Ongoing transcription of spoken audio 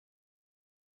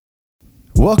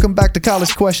Welcome back to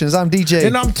College Questions. I'm DJ.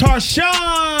 And I'm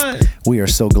Tarshawn. We are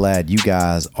so glad you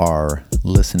guys are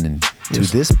listening to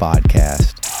this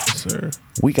podcast. Yes, sir.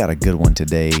 We got a good one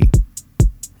today.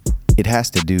 It has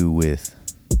to do with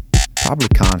probably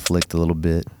conflict a little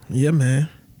bit. Yeah, man.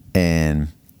 And,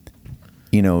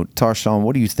 you know, Tarshawn,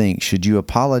 what do you think? Should you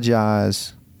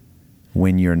apologize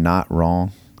when you're not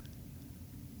wrong?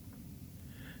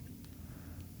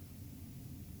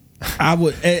 I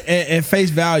would, at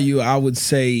face value, I would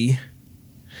say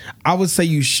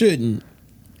you shouldn't.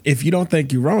 If you don't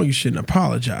think you're wrong, you shouldn't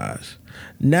apologize.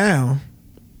 Now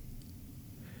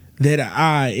that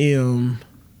I am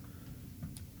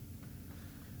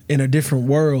in a different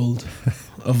world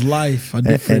of life,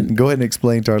 And go ahead and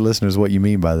explain to our listeners what you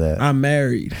mean by that. I'm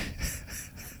married.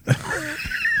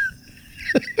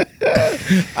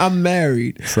 I'm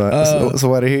married. So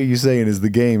what I hear you saying is the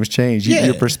game's changed.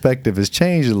 Your perspective has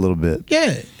changed a little bit.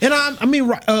 Yeah,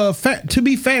 and to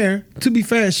be fair,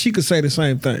 she could say the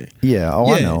same thing. Yeah. Oh,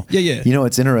 yeah. I know. Yeah. You know,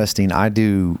 it's interesting. I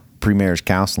do pre-marriage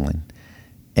counseling,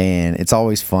 and it's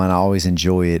always fun. I always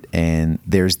enjoy it. And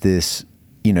there's this,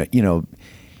 you know,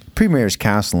 pre-marriage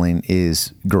counseling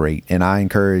is great, and I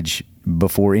encourage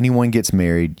before anyone gets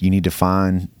married, you need to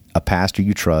find a pastor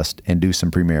you trust and do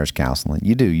some pre-marriage counseling.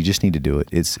 You do. You just need to do it.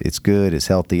 It's good. It's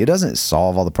healthy. It doesn't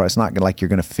solve all the problems. It's not like you're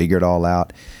going to figure it all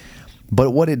out.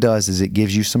 But what it does is it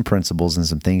gives you some principles and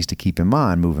some things to keep in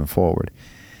mind moving forward.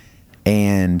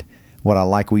 And what I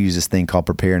like, we use this thing called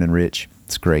Prepare and Enrich.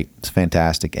 It's great. It's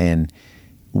fantastic. And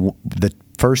the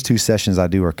first two sessions I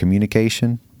do are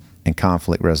communication and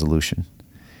conflict resolution.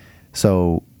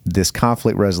 So this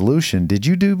conflict resolution, did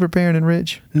you do Prepare and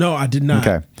Enrich? No, I did not.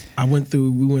 Okay. We went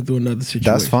through another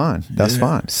situation. That's fine. That's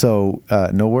fine. So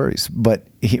no worries. But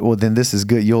then this is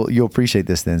good. You'll appreciate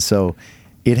this then. So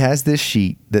it has this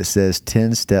sheet that says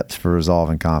 10 steps for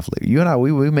resolving conflict. You and I,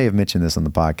 we may have mentioned this on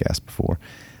the podcast before,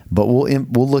 but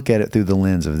we'll look at it through the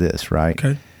lens of this, right?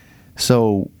 Okay.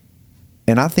 So,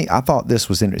 and I thought this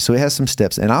was interesting. So it has some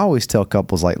steps, and I always tell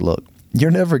couples, like, look, you're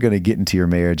never going to get into your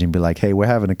marriage and be like, hey, we're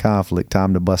having a conflict,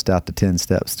 time to bust out the 10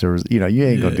 steps to, you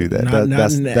ain't going to do that.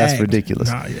 That's ridiculous.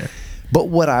 Yeah. But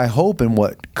what I hope and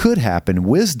what could happen,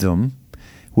 wisdom,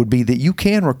 would be that you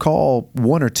can recall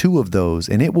one or two of those,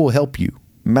 and it will help you.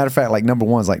 Matter of fact, like number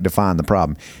one is like define the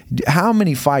problem. How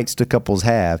many fights do couples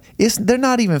have? They're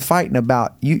not even fighting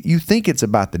about, you think it's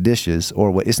about the dishes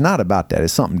or what. It's not about that.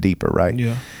 It's something deeper, right?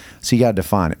 Yeah. So you got to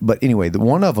define it. But anyway,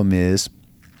 one of them is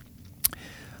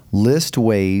list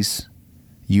ways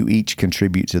you each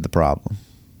contribute to the problem.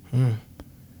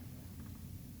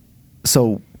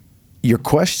 So our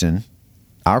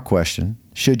question,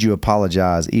 should you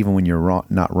apologize even when you're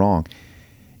not wrong?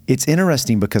 It's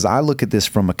interesting because I look at this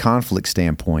from a conflict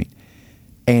standpoint.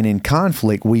 And in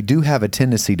conflict, we do have a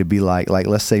tendency to be like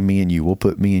let's say me and you, we'll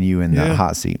put me and you in the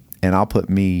hot seat, and I'll put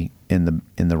me in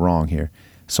the wrong here.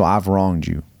 So I've wronged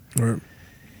you. Right.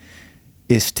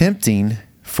 It's tempting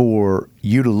for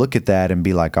you to look at that and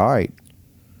be like, all right,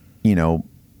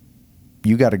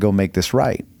 you got to go make this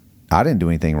right. I didn't do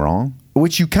anything wrong,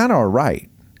 which you kind of are right.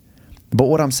 But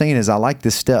what I'm saying is I like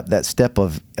this step, that step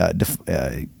of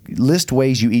list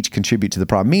ways you each contribute to the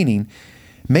problem, meaning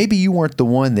maybe you weren't the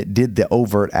one that did the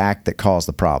overt act that caused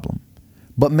the problem,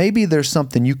 but maybe there's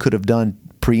something you could have done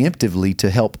preemptively to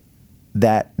help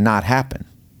that not happen.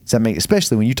 Does that make,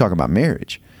 especially when you talk about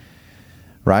marriage?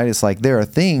 Right? It's like there are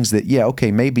things that,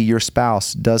 maybe your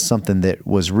spouse does something that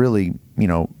was really,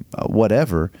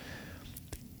 whatever.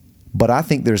 But I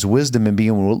think there's wisdom in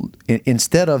being,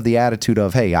 instead of the attitude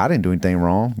of, hey, I didn't do anything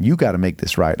wrong, you got to make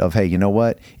this right. Of, hey, you know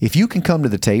what? If you can come to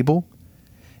the table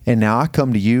and now I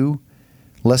come to you,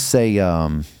 let's say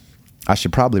I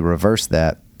should probably reverse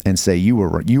that and say you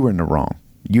were in the wrong.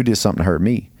 You did something to hurt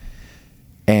me.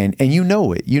 And you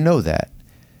know it. You know that.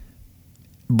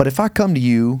 But if I come to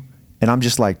you and I'm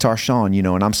just like, Tarshawn,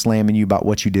 and I'm slamming you about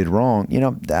what you did wrong,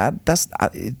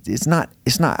 it's not,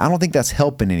 I don't think that's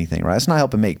helping anything, right? It's not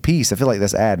helping make peace. I feel like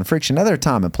that's adding friction. Now, there's a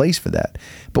time and place for that.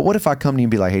 But what if I come to you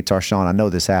and be like, hey, Tarshawn, I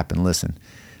know this happened. Listen,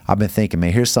 I've been thinking,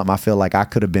 man, here's something I feel like I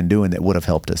could have been doing that would have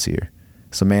helped us here.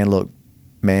 So, man, look,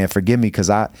 man, forgive me because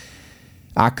I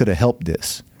could have helped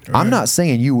this. Right. I'm not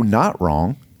saying you were not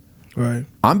wrong. Right.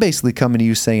 I'm basically coming to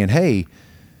you saying, hey,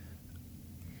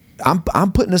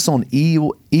 I'm putting this on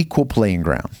equal playing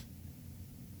ground,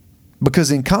 because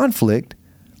in conflict,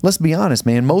 let's be honest,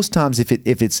 man. Most times, if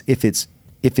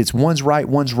it's one's right,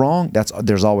 one's wrong,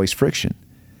 there's always friction.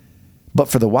 But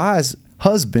for the wise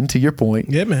husband, to your point,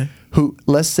 yeah, man, who,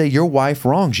 let's say your wife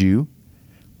wrongs you,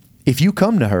 if you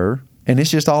come to her and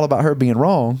it's just all about her being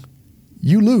wrong,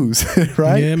 you lose,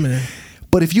 right? Yeah, man.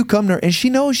 But if you come to her and she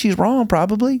knows she's wrong,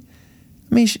 probably,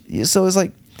 I mean, so it's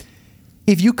like,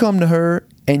 if you come to her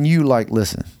and you like,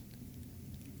 listen,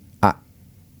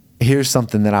 here's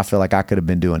something that I feel like I could have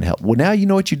been doing to help. Well, now you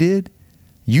know what you did?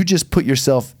 You just put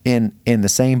yourself in the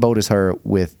same boat as her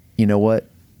with, you know what?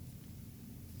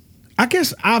 I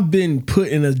guess I've been put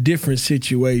in a different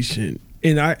situation.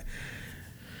 And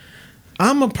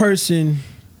I'm a person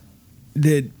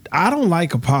that I don't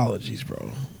like apologies,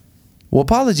 bro. Well,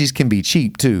 apologies can be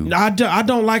cheap too. I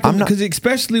don't like them because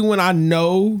especially when I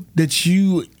know that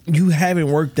you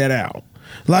haven't worked that out.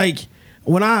 Like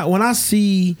when I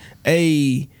see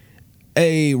a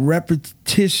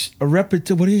repetition, how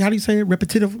do you say it?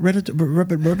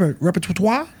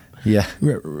 Repertoire? Yeah.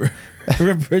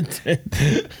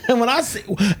 And when I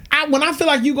feel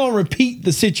like you're gonna repeat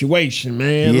the situation,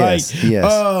 man, yes.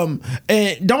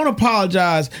 And don't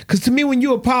apologize, because to me, when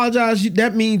you apologize,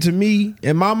 that means to me,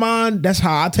 in my mind, that's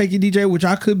how I take it, DJ. Which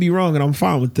I could be wrong, and I'm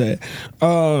fine with that.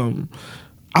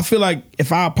 I feel like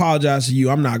if I apologize to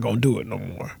you, I'm not gonna do it no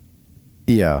more.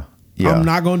 Yeah. I'm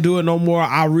not gonna do it no more.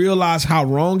 I realize how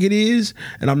wrong it is,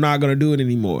 and I'm not gonna do it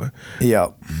anymore. Yeah.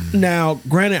 Now,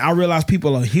 granted, I realize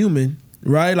people are human,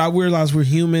 right? I realize we're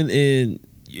human, and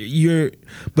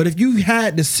but if you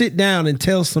had to sit down and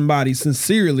tell somebody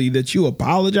sincerely that you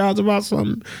apologize about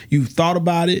something, you thought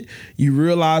about it, you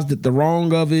realized that the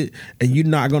wrong of it, and you're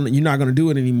not gonna do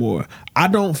it anymore. I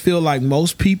don't feel like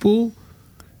most people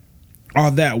are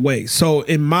that way. So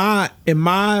in my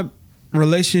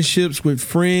relationships with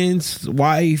friends,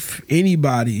 wife,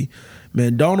 anybody,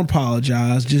 man, don't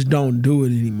apologize. Just don't do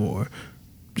it anymore.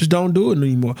 Just don't do it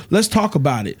anymore. Let's talk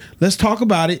about it.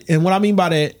 And what I mean by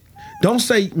that, don't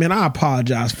say, man, I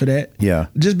apologize for that. Yeah.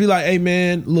 Just be like, hey,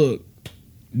 man, look,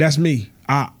 that's me.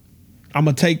 I'm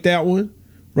gonna take that one,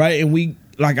 right? And we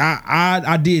like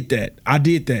I did that.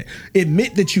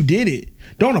 Admit that you did it.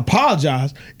 Don't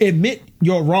apologize. Admit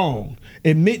you're wrong.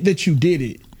 Admit that you did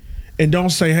it. And don't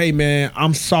say, hey, man,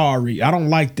 I'm sorry. I don't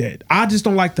like that. I just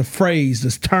don't like the phrase,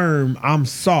 this term, I'm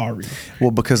sorry.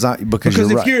 Well, because you're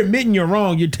if right. you're admitting you're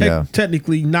wrong, you're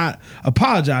technically not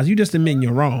apologizing. You're just admitting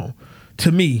you're wrong,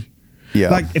 to me. Yeah.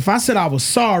 Like, if I said I was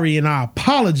sorry and I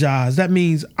apologize, that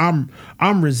means I'm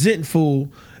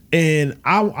resentful and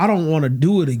I don't want to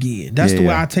do it again. That's the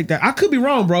way I take that. I could be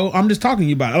wrong, bro. I'm just talking to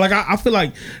you about it. Like, I feel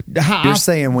like you're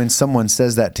saying when someone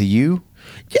says that to you.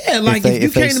 Yeah, like if you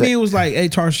came to me and was like, hey,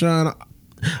 Tarshawn,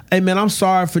 hey, man, I'm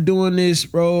sorry for doing this,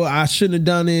 bro. I shouldn't have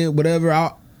done it, whatever.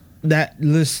 Are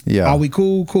we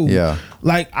cool? Cool. Yeah.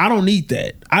 Like, I don't need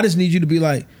that. I just need you to be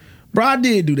like, bro, I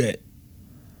did do that.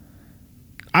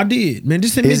 I did, man.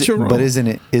 Just admit you're wrong. But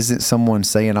isn't someone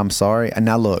saying I'm sorry? And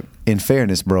now look, in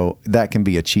fairness, bro, that can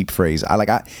be a cheap phrase.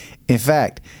 In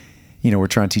fact, we're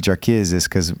trying to teach our kids this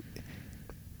because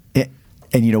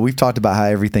and we've talked about how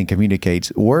everything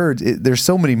communicates. Words, there's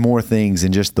so many more things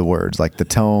than just the words, like the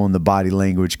tone, the body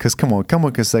language. Because come on,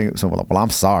 can say something like, well, I'm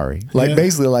sorry. Like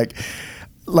basically,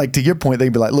 like to your point,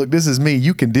 they'd be like, look, this is me.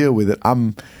 You can deal with it.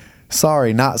 I'm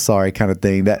sorry, not sorry, kind of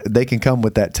thing. That they can come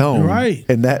with that tone, right?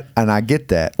 And I get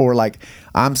that. Or like,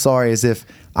 I'm sorry, as if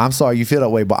I'm sorry you feel that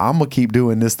way, but I'm gonna keep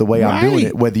doing this the way I'm doing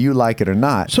it, whether you like it or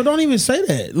not. So don't even say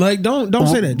that. Like, don't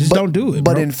say that. Just don't do it.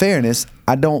 But bro. in fairness,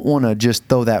 I don't want to just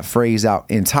throw that phrase out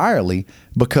entirely,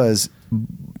 because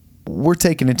we're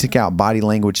taking into account body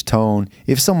language, tone.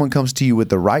 If someone comes to you with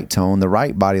the right tone, the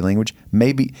right body language,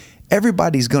 maybe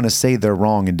everybody's going to say they're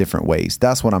wrong in different ways.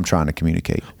 That's what I'm trying to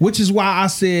communicate. Which is why I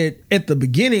said at the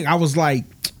beginning, I was like,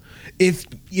 if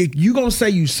you going to say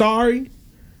you sorry,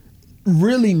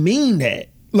 really mean that.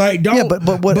 Like, don't. Yeah,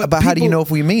 but how do you know if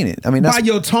we mean it? I mean, that's by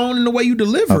your tone and the way you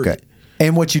deliver it.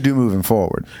 And what you do moving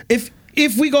forward. If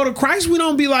we go to Christ, we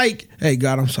don't be like, hey,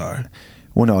 God, I'm sorry.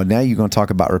 Well, no, now you're going to talk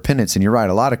about repentance, and you're right.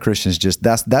 A lot of Christians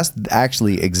that's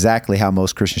actually exactly how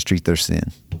most Christians treat their sin.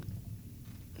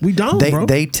 We don't, bro.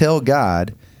 They tell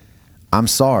God, I'm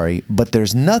sorry, but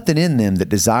there's nothing in them that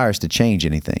desires to change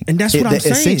anything. And that's what I'm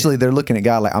saying. Essentially, they're looking at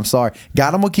God like, I'm sorry.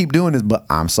 God, I'm going to keep doing this, but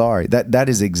I'm sorry. That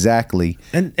is exactly,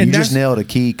 and you just nailed a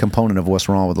key component of what's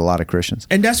wrong with a lot of Christians.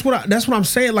 And that's what I'm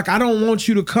saying. Like, I don't want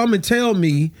you to come and tell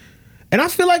me, and I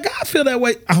feel like God feel that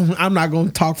way. I'm not going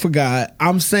to talk for God.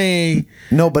 I'm saying.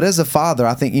 No, but as a father,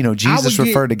 I think, Jesus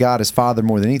referred to God as father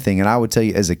more than anything. And I would tell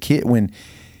you, as a kid, when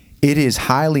it is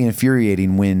highly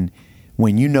infuriating when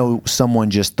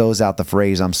someone just throws out the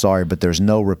phrase, I'm sorry, but there's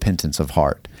no repentance of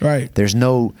heart. Right. There's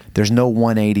no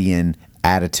 180 in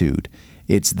attitude.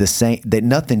 It's the same, that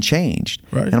nothing changed.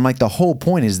 Right. And I'm like, the whole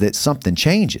point is that something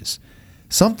changes.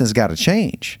 Something's got to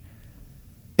change.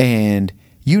 And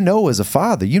as a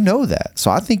father, that.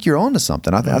 So I think you're onto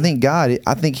something. I think God,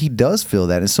 I think he does feel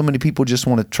that. And so many people just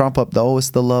want to trump up it's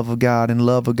the love of God and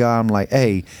love of God. I'm like,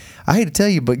 hey, I hate to tell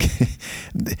you, but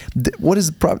what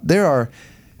is there are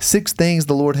 6 things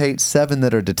the Lord hates, 7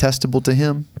 that are detestable to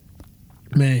him.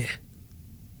 Man.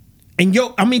 And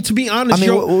to be honest,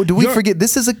 do we forget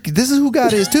this is who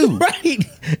God is too? Right.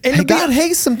 And God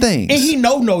hates some things. And he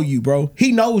know you, bro.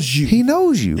 He knows you. He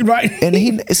knows you. Right.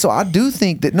 And so I do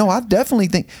think that, I definitely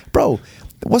think, bro,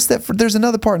 what's that there's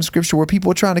another part in scripture where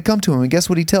people are trying to come to him, and guess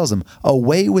what he tells them?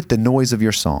 Away with the noise of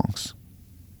your songs.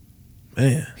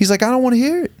 Man. He's like, I don't want to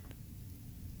hear it.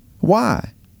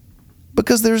 Why?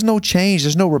 Because there's no change.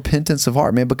 There's no repentance of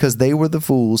heart, man, because they were the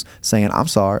fools saying, I'm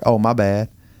sorry. Oh, my bad.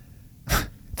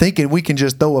 Thinking we can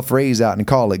just throw a phrase out and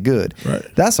call it good. Right.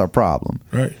 That's our problem.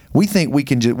 Right. We think we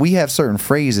can we have certain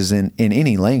phrases in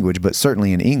any language, but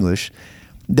certainly in English,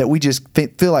 that we just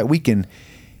feel like we can.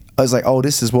 I was like, oh,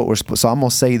 this is what we're supposed. So I'm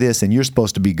gonna say this, and you're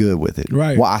supposed to be good with it.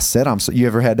 Right. Well, I said you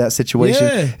ever had that situation?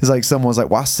 Yeah. It's like someone's like,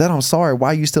 well, I said I'm sorry. Why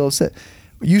are you still upset?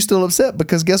 You still upset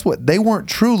because guess what? They weren't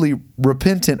truly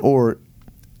repentant, or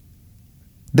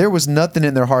there was nothing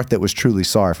in their heart that was truly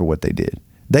sorry for what they did.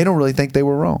 They don't really think they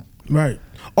were wrong. Right.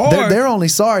 Or they're only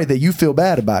sorry that you feel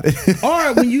bad about it.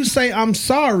 Or when you say I'm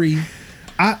sorry,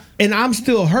 and I'm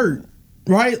still hurt,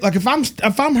 right? Like if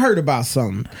I'm hurt about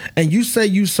something and you say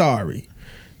you sorry,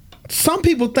 some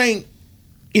people think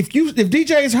if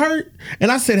DJ is hurt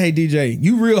and I said, hey DJ,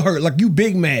 you real hurt, like you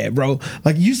big mad, bro.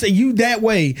 Like you say you that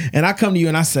way, and I come to you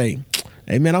and I say,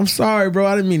 hey man, I'm sorry, bro.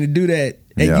 I didn't mean to do that.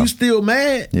 And you still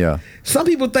mad? Yeah. Some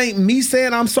people think me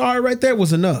saying I'm sorry right there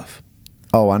was enough.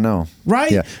 Oh, I know. Right?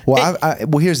 Yeah. Well,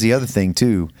 well, here's the other thing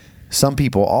too. Some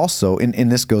people also, and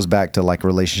this goes back to like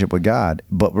relationship with God,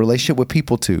 but relationship with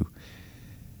people too.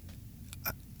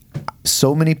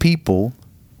 So many people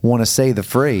want to say the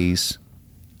phrase,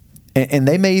 and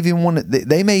they may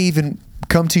even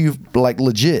come to you like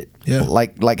legit. Yeah.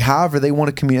 Like however they want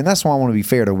to communicate. And that's why I want to be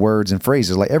fair to words and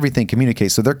phrases. Like everything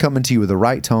communicates. So they're coming to you with the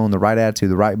right tone, the right attitude,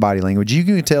 the right body language. You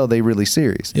can tell they're really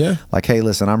serious. Yeah. Like, hey,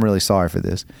 listen, I'm really sorry for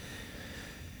this.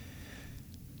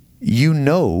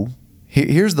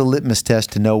 Here's the litmus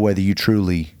test to know whether you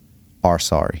truly are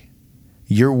sorry.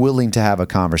 You're willing to have a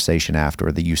conversation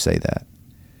after that you say that.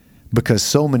 Because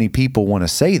so many people want to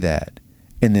say that,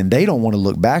 and then they don't want to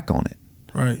look back on it.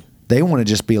 Right. They want to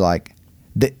just be like,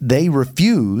 they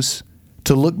refuse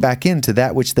to look back into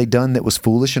that which they done that was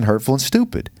foolish and hurtful and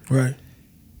stupid. Right.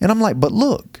 And I'm like, but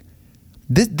look,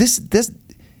 this,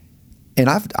 and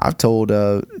I've told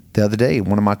the other day,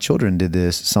 one of my children did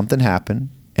this, something happened,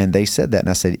 and they said that, and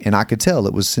I said, and I could tell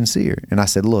it was sincere. And I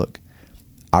said, look,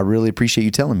 I really appreciate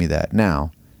you telling me that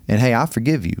now. And hey, I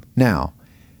forgive you. Now,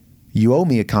 you owe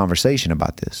me a conversation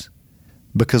about this.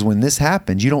 Because when this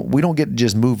happens, we don't get to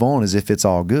just move on as if it's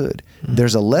all good. Mm-hmm.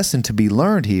 There's a lesson to be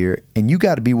learned here, and you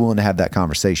got to be willing to have that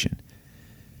conversation.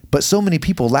 But so many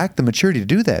people lack the maturity to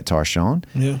do that, Tarshawn.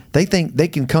 Yeah. They think they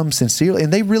can come sincerely,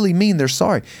 and they really mean they're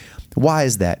sorry. Why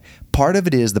is that? Part of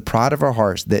it is the pride of our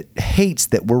hearts that hates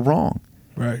that we're wrong.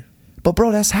 Right. But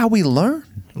bro, that's how we learn.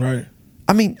 Right.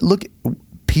 I mean, look,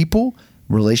 people,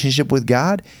 relationship with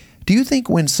God. Do you think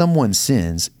when someone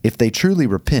sins, if they truly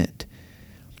repent,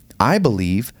 I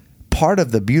believe part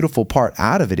of the beautiful part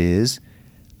out of it is,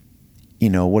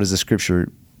 what is the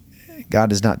scripture?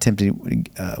 God is not tempted.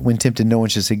 When tempted, no one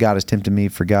should say, God is tempted me,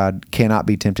 for God cannot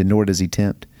be tempted, nor does he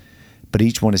tempt. But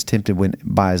each one is tempted when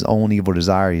by his own evil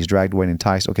desire he's dragged away and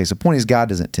enticed. Okay, so the point is God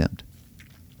doesn't tempt.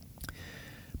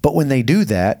 But when they do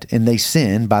that and they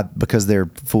sin because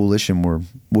they're foolish and we're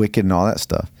wicked and all that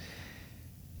stuff,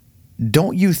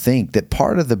 don't you think that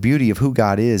part of the beauty of who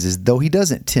God is though he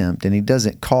doesn't tempt and he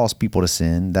doesn't cause people to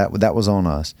sin, that was on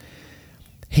us.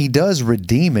 He does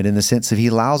redeem it in the sense that he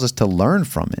allows us to learn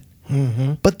from it.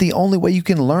 Mm-hmm. But the only way you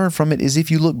can learn from it is if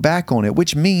you look back on it,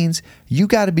 which means you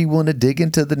got to be willing to dig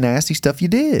into the nasty stuff you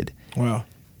did. Wow.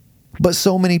 But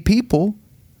so many people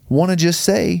want to just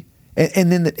say,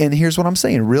 and here's what I'm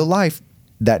saying, real life,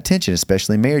 that tension,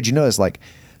 especially in marriage, it's like,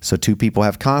 so two people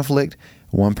have conflict.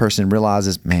 One person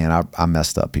realizes, man, I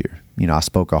messed up here. I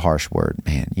spoke a harsh word.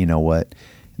 Man, you know what?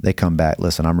 They come back,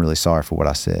 listen, I'm really sorry for what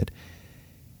I said.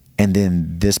 And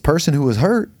then this person who was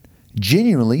hurt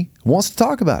genuinely wants to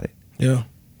talk about it. Yeah.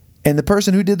 And the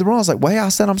person who did the wrong is like, well, hey, I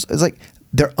said it's like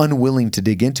they're unwilling to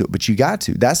dig into it, but you got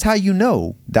to. That's how you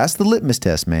know. That's the litmus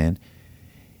test, man.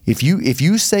 If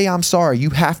you say I'm sorry,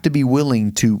 you have to be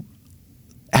willing to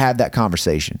have that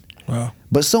conversation. Wow.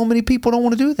 But so many people don't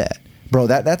want to do that. Bro,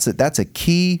 that's a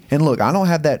key. And look, I don't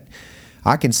have that.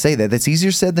 I can say that. That's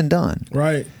easier said than done.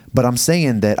 Right. But I'm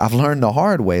saying that I've learned the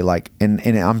hard way. Like, and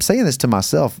I'm saying this to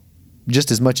myself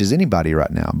just as much as anybody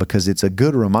right now because it's a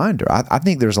good reminder. I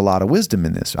think there's a lot of wisdom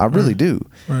in this. I really do.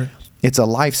 Right. It's a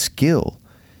life skill.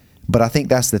 But I think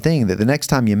that's the thing, that the next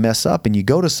time you mess up and you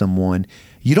go to someone,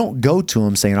 you don't go to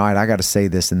them saying, all right, I got to say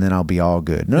this and then I'll be all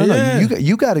good. No,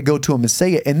 you got to go to them and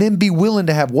say it and then be willing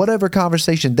to have whatever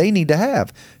conversation they need to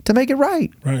have to make it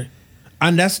right. Right.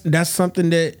 And that's something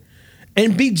that,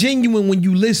 and be genuine when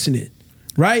you listen it.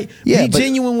 Right? Yeah, be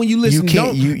genuine when you listen.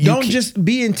 Don't can't. Just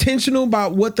be intentional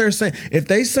about what they're saying. If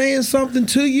they saying something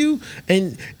to you,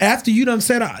 and after you done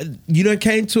said, you done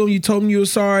came to them, you told them you were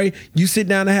sorry, you sit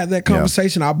down and have that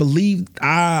conversation. I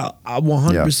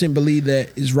 100% believe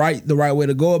that is the right way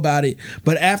to go about it.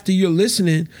 But after you're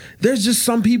listening, there's just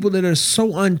some people that are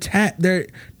so untapped. They're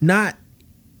not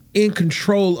in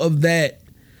control of that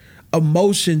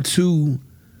emotion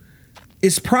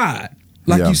it's pride.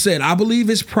 Like you said, I believe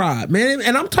it's pride, man.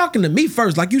 And I'm talking to me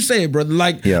first, like you said, brother.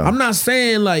 Like I'm not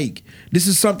saying like this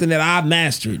is something that I've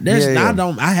mastered.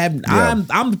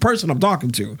 I'm the person I'm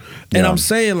talking to. And I'm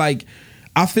saying like,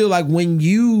 I feel like when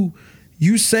you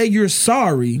say you're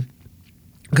sorry,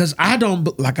 because I'm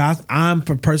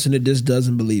a person that just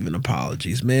doesn't believe in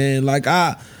apologies, man. Like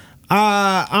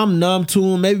I'm numb to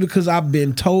them, maybe because I've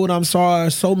been told I'm sorry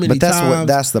so many times.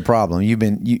 That's the problem.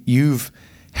 You've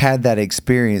had that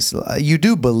experience. You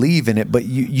do believe in it, but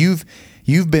you've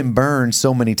been burned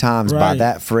so many times by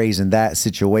that phrase and that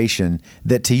situation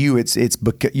that to you it's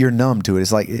you're numb to it.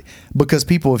 It's like because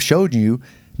people have showed you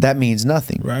that means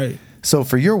nothing. Right. So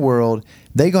for your world,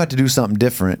 they got to do something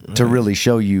different to really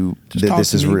show you that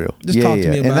this is real. Just talk to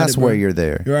me about and that's it, where you're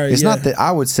there. Right, it's not that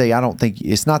I would say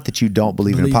it's not that you don't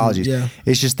believe in apologies.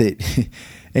 It's just that.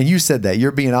 And you said that.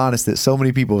 You're being honest that so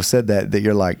many people have said that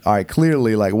you're like, all right,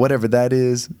 clearly, like whatever that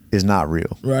is not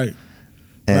real. Right.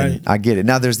 And I get it.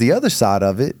 Now, there's the other side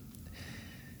of it.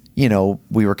 You know,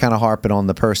 we were kind of harping on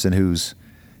the person who's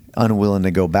unwilling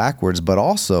to go backwards, but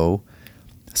also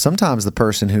sometimes the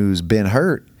person who's been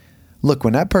hurt, look,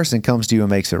 when that person comes to you and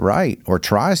makes it right or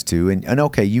tries to, and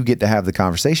okay, you get to have the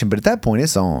conversation, but at that point,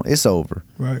 it's over.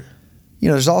 Right. You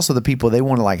know, there's also the people, they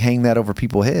want to like hang that over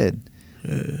people's head.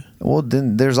 Yeah. Well,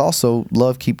 then there's also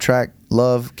love keeps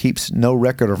no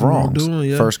record of wrongs.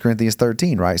 1 Corinthians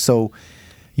 13, right? So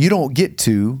you don't get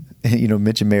to,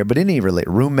 mention marriage, but any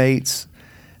roommates.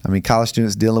 I mean, college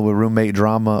students dealing with roommate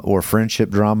drama or friendship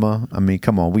drama. I mean,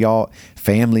 come on,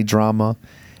 family drama.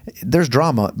 There's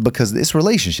drama because it's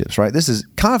relationships, right?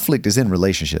 Conflict is in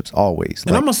relationships always.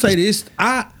 And I'm gonna say this: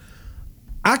 I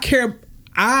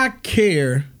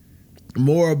care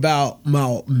more about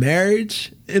my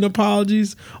marriage and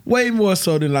apologies way more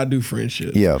so than I do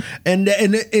friendship. Yeah, and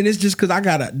it's just because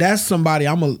that's somebody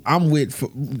I'm with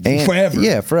forever.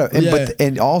 Yeah, forever.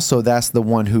 And also that's the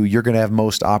one who you're gonna have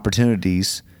most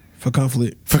opportunities for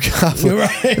conflict.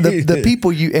 Right. The people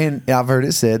and I've heard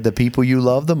it said, the people you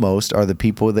love the most are the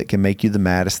people that can make you the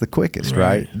maddest the quickest,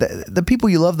 right? The people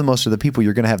you love the most are the people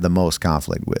you're going to have the most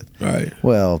conflict with. Right.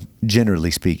 Well, generally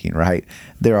speaking, right?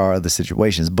 There are other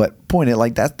situations, but point it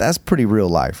like that's pretty real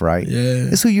life, right? Yeah.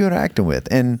 It's who you're interacting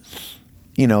with. And,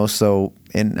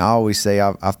 and I always say,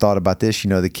 I've thought about this,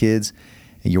 the kids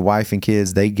and your wife and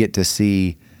kids, they get to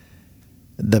see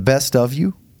the best of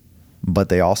you, but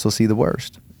they also see the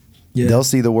worst. Yeah. They'll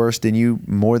see the worst in you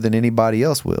more than anybody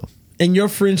else will. And your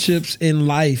friendships in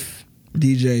life,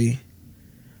 DJ,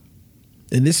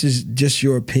 and this is just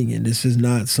your opinion. This is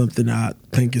not something I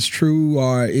think is true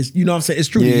or it's, what I'm saying? It's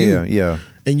true to you. Yeah.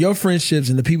 And your friendships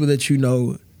and the people that you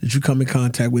know, that you come in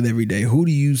contact with every day, who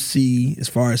do you see as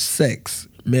far as sex,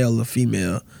 male or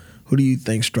female, who do you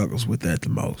think struggles with that the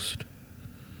most?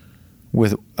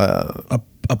 With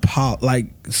like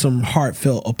some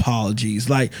heartfelt apologies,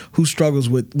 like who struggles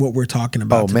with what we're talking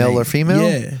about today? Male or female?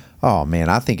 Yeah. Oh man,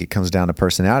 I think it comes down to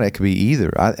personality. It could be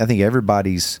either. I think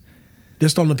everybody's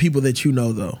just on the people that you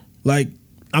know though. Like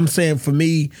I'm saying, for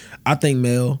me, I think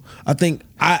male. I think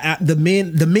the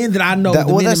men that I know,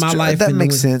 men in my life, that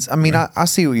makes sense. I mean, I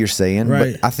see what you're saying,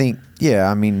 right. But I think,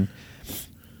 I mean,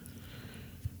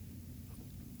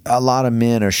 a lot of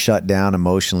men are shut down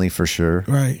emotionally for sure,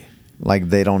 right? Like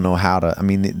they don't know how to. I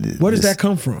mean, where does that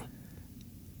come from?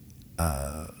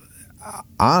 I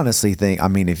honestly think. I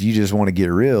mean, if you just want to get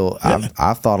real,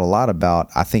 I've thought a lot about.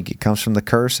 I think it comes from the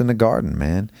curse in the garden,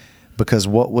 man. Because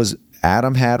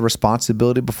Adam had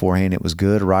responsibility beforehand. It was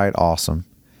good, right, awesome.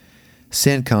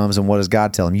 Sin comes, and what does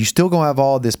God tell him? You still gonna have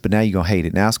all this, but now you're gonna hate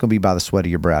it. Now it's gonna be by the sweat of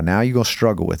your brow. Now you're gonna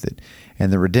struggle with it.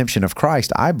 And the redemption of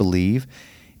Christ, I believe,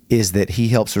 is that he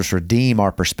helps us redeem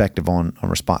our perspective on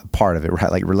part of it,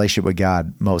 right? Like relationship with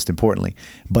God, most importantly.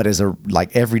 But as a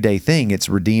everyday thing, it's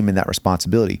redeeming that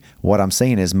responsibility. What I'm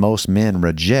saying is most men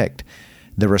reject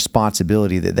the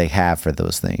responsibility that they have for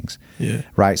those things. Yeah.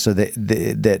 Right. So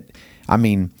that I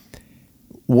mean,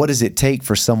 what does it take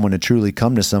for someone to truly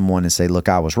come to someone and say, look,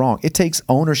 I was wrong? It takes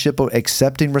ownership of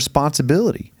accepting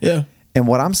responsibility. Yeah. And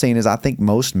what I'm saying is I think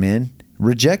most men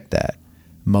reject that.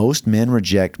 Most men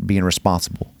reject being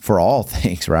responsible for all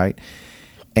things, right?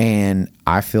 And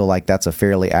I feel like that's a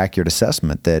fairly accurate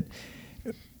assessment, that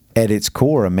at its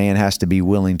core, a man has to be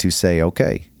willing to say,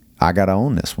 okay, I got to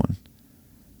own this one.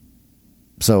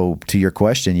 So to your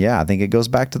question, yeah, I think it goes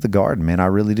back to the garden, man. I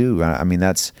really do. I mean,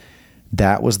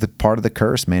 that was the part of the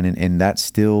curse, man. And that's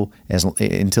still,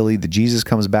 until either Jesus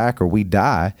comes back or we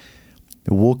die,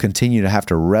 we'll continue to have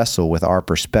to wrestle with our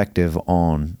perspective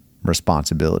on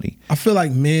responsibility. I feel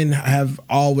like men have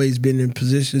always been in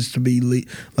positions to be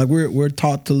like we're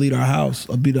taught to lead our house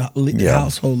or be the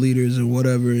household leaders or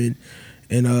whatever, and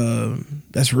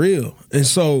that's real. And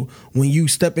so when you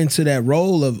step into that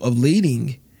role of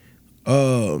leading,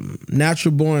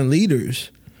 natural born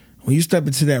leaders, when you step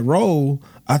into that role,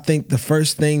 I think the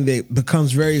first thing that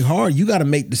becomes very hard, you got to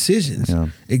make decisions,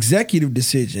 executive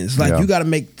decisions. Like you got to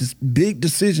make big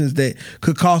decisions that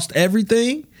could cost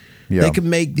everything. They could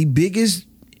make the biggest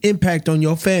impact on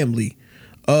your family.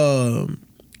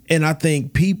 And I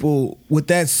think people, with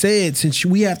that said, since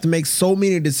we have to make so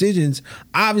many decisions,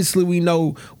 obviously we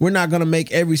know we're not going to make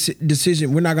every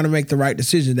decision. We're not going to make the right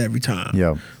decision every time.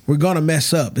 Yeah. We're going to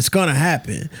mess up. It's going to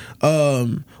happen.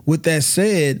 With that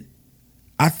said,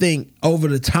 I think over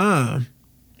the time,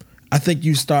 I think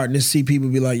you starting to see people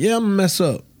be like, yeah, I'm going to mess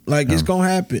up. Like, it's going to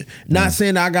happen. Not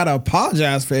saying I got to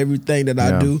apologize for everything that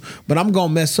I do, but I'm going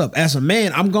to mess up. As a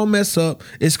man, I'm going to mess up.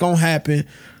 It's going to happen.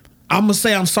 I'm going to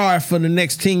say I'm sorry for the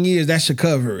next 10 years. That should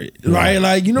cover it. Right?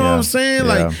 Like, you know what I'm saying?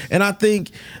 Like, and I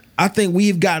think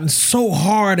we've gotten so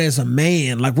hard as a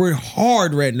man. Like, we're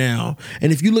hard right now.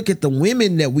 And if you look at the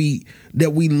women that we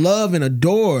love and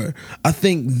adore, I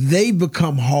think they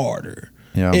become harder.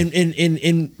 Yeah.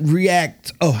 And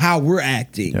react of how we're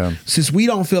acting, since we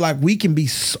don't feel like we can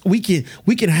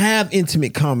have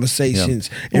intimate conversations.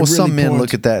 Well, really some men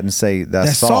look at that and say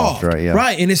that's soft, right? Yeah,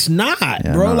 right, and it's not,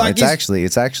 bro. No, like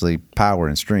it's actually power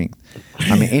and strength.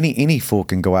 I mean, any fool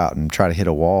can go out and try to hit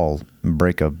a wall, and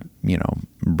break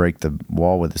the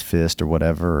wall with his fist or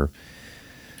whatever.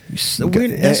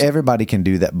 Everybody can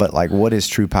do that, but like, what is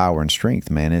true power and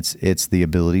strength, man? It's the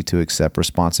ability to accept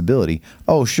responsibility.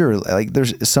 Oh, sure, like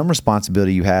there's some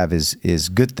responsibility you have is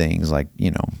good things, like,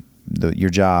 you know, your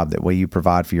job, that way you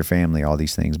provide for your family, all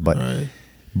these things. But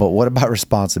what about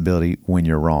responsibility when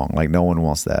you're wrong? Like, no one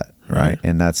wants that, right?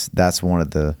 And that's one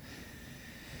of the,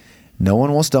 no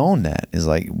one wants to own that. Is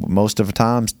like, most of the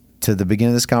times to the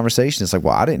beginning of this conversation, it's like,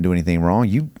 well, I didn't do anything wrong.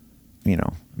 You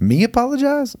know, me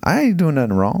apologize? I ain't doing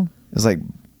nothing wrong. It's like,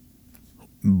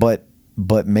 but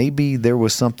maybe there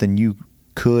was something you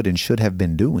could and should have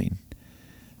been doing,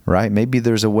 right? Maybe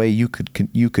there's a way you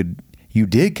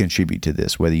did contribute to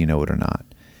this, whether you know it or not.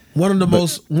 One of the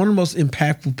most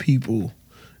impactful people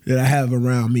that I have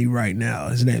around me right now,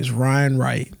 his name is Ryan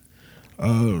Wright.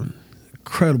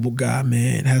 Incredible guy,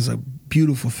 man. Has a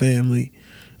beautiful family,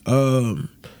 and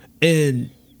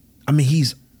I mean,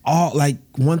 he's all, like,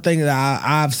 one thing that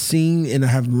I've seen and I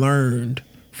have learned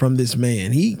from this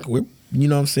man, you know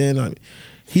what I'm saying? Like,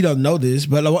 he doesn't know this,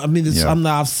 but I mean, something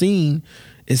that I've seen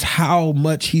is how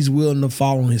much he's willing to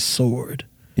fall on his sword.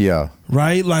 Yeah.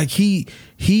 Right? Like, he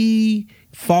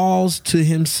falls to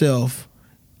himself.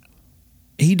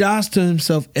 He dies to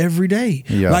himself every day.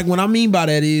 Yeah. Like, what I mean by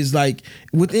that is, like,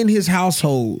 within his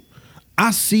household,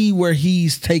 I see where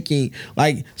he's taking,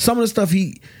 like, some of the stuff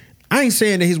I ain't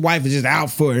saying that his wife is just out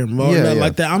for him or nothing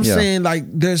like that. I'm saying, like,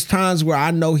 there's times where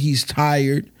I know he's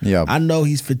tired. Yeah. I know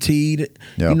he's fatigued.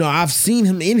 Yep. You know, I've seen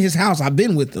him in his house. I've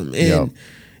been with him. And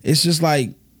it's just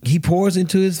like, he pours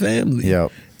into his family.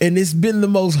 Yep. And it's been the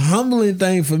most humbling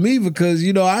thing for me because,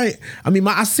 you know, I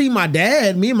see my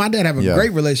dad. Me and my dad have a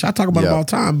great relationship. I talk about him all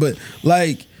the time. But,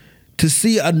 like, to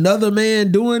see another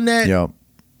man doing that,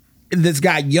 that's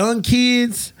got young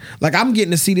kids, like, I'm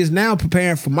getting to see this now,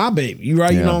 preparing for my baby,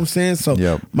 right? You know what I'm saying?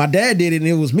 So my dad did it and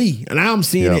it was me, and now I'm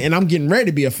seeing it and I'm getting ready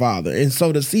to be a father. And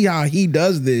so to see how he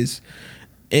does this,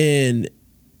 and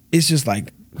it's just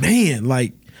like, man,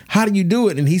 like, how do you do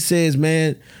it? And he says,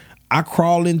 man, I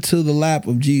crawl into the lap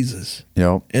of Jesus.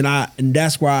 And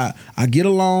that's why I get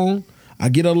alone.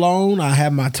 I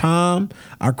have my time.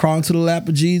 I crawl into the lap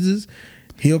of Jesus.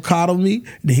 He'll coddle me,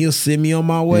 then he'll send me on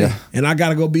my way, and I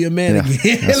gotta go be a man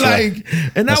again. Like,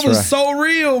 and that was so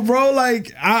real, bro.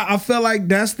 Like, I felt like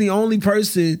that's the only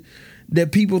person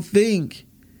that people think,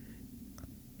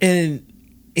 and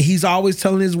he's always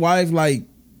telling his wife, like,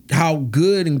 how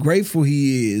good and grateful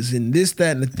he is, and this,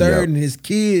 that, and the third, and his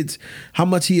kids, how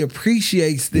much he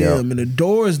appreciates them and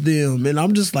adores them. And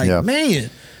I'm just like, man,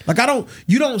 like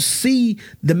you don't see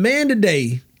the man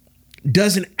today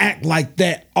doesn't act like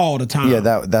that all the time.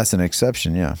 Yeah, that's an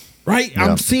exception, Right?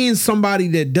 I'm seeing somebody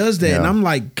that does that, and I'm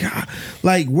like, God,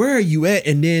 like, where are you at?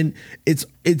 And then it's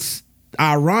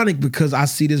ironic because I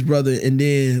see this brother, and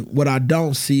then what I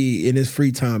don't see in his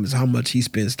free time is how much he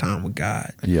spends time with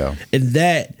God. Yeah. And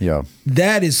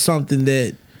that is something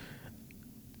that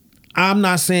I'm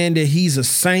not saying that he's a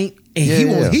saint,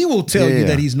 and he will tell you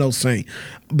that he's no saint.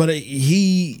 But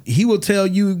he will tell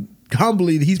you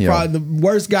humbly that he's probably the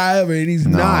worst guy ever, and he's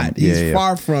not. He's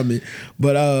far from it.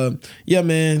 But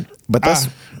man. But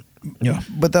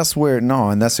that's where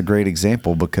and that's a great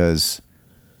example, because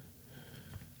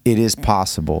it is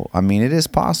possible. I mean, it is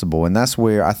possible. And that's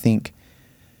where I think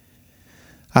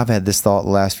I've had this thought the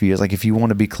last few years. Like, if you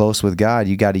want to be close with God,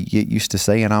 you got to get used to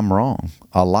saying I'm wrong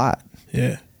a lot.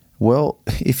 Yeah. Well,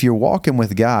 if you're walking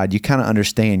with God, you kind of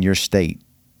understand your state.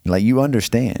 Like, you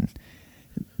understand.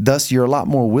 Thus, you're a lot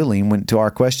more willing to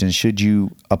our question, should you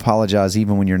apologize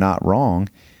even when you're not wrong?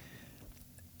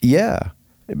 Yeah.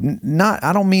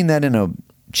 I don't mean that in a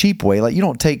cheap way. Like, you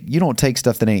don't take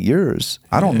stuff that ain't yours.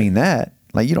 I don't mean that.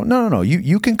 Like, you don't, no.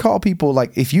 You can call people,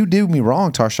 like, if you do me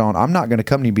wrong, Tarshawn, I'm not going to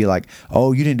come to you and be like,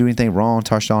 oh, you didn't do anything wrong,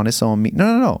 Tarshawn, it's on me.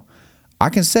 No. I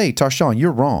can say, Tarshawn,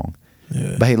 you're wrong.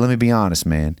 Yeah. But hey, let me be honest,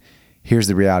 man. Here's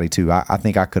the reality too. I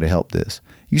think I could have helped this.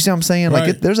 You see what I'm saying? Right.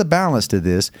 Like, there's a balance to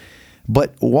this,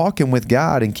 but walking with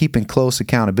God and keeping close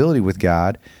accountability with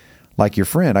God, like your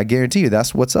friend, I guarantee you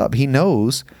that's what's up. He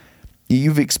knows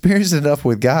you've experienced enough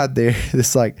with God there.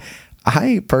 It's like, I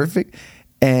ain't perfect,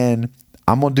 and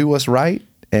I'm going to do what's right.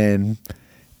 And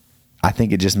I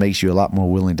think it just makes you a lot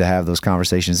more willing to have those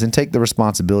conversations and take the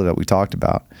responsibility that we talked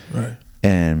about. Right.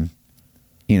 And,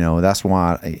 that's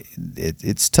why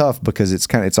it's tough, because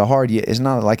it's a hard, it's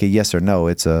not like a yes or no.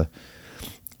 It's a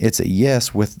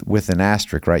yes with an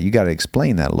asterisk, right? You got to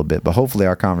explain that a little bit, but hopefully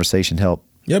our conversation helped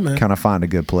kind of find a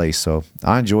good place. So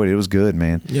I enjoyed it. It was good,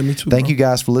 man. Yeah, me too. Thank you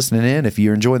guys for listening in. If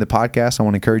you're enjoying the podcast, I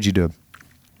want to encourage you to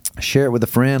share it with a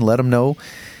friend, let them know,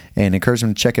 and encourage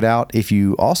them to check it out. If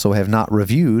you also have not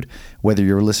reviewed, whether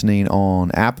you're listening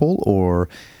on Apple or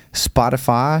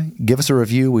Spotify, give us a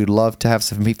review. We'd love to have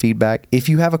some feedback. If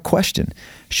you have a question,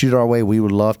 shoot it our way. We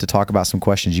would love to talk about some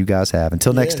questions you guys have.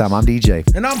 Until next time, I'm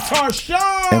DJ. And I'm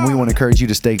Tarshawn. And we want to encourage you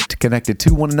to stay connected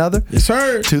to one another. Yes,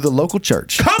 sir. To the local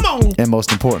church. Come on. And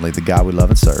most importantly, the God we love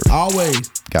and serve. Always.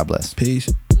 God bless.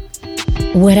 Peace.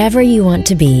 Whatever you want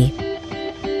to be,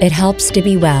 it helps to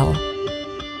be well.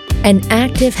 An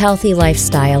active, healthy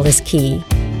lifestyle is key.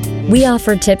 We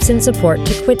offer tips and support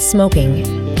to quit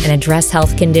smoking and address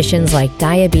health conditions like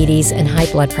diabetes and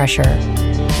high blood pressure.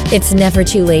 It's never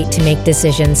too late to make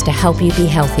decisions to help you be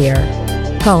healthier.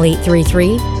 Call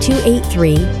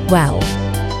 833-283-WELL.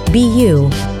 Be you,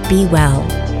 be well.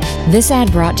 This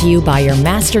ad brought to you by your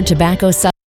master tobacco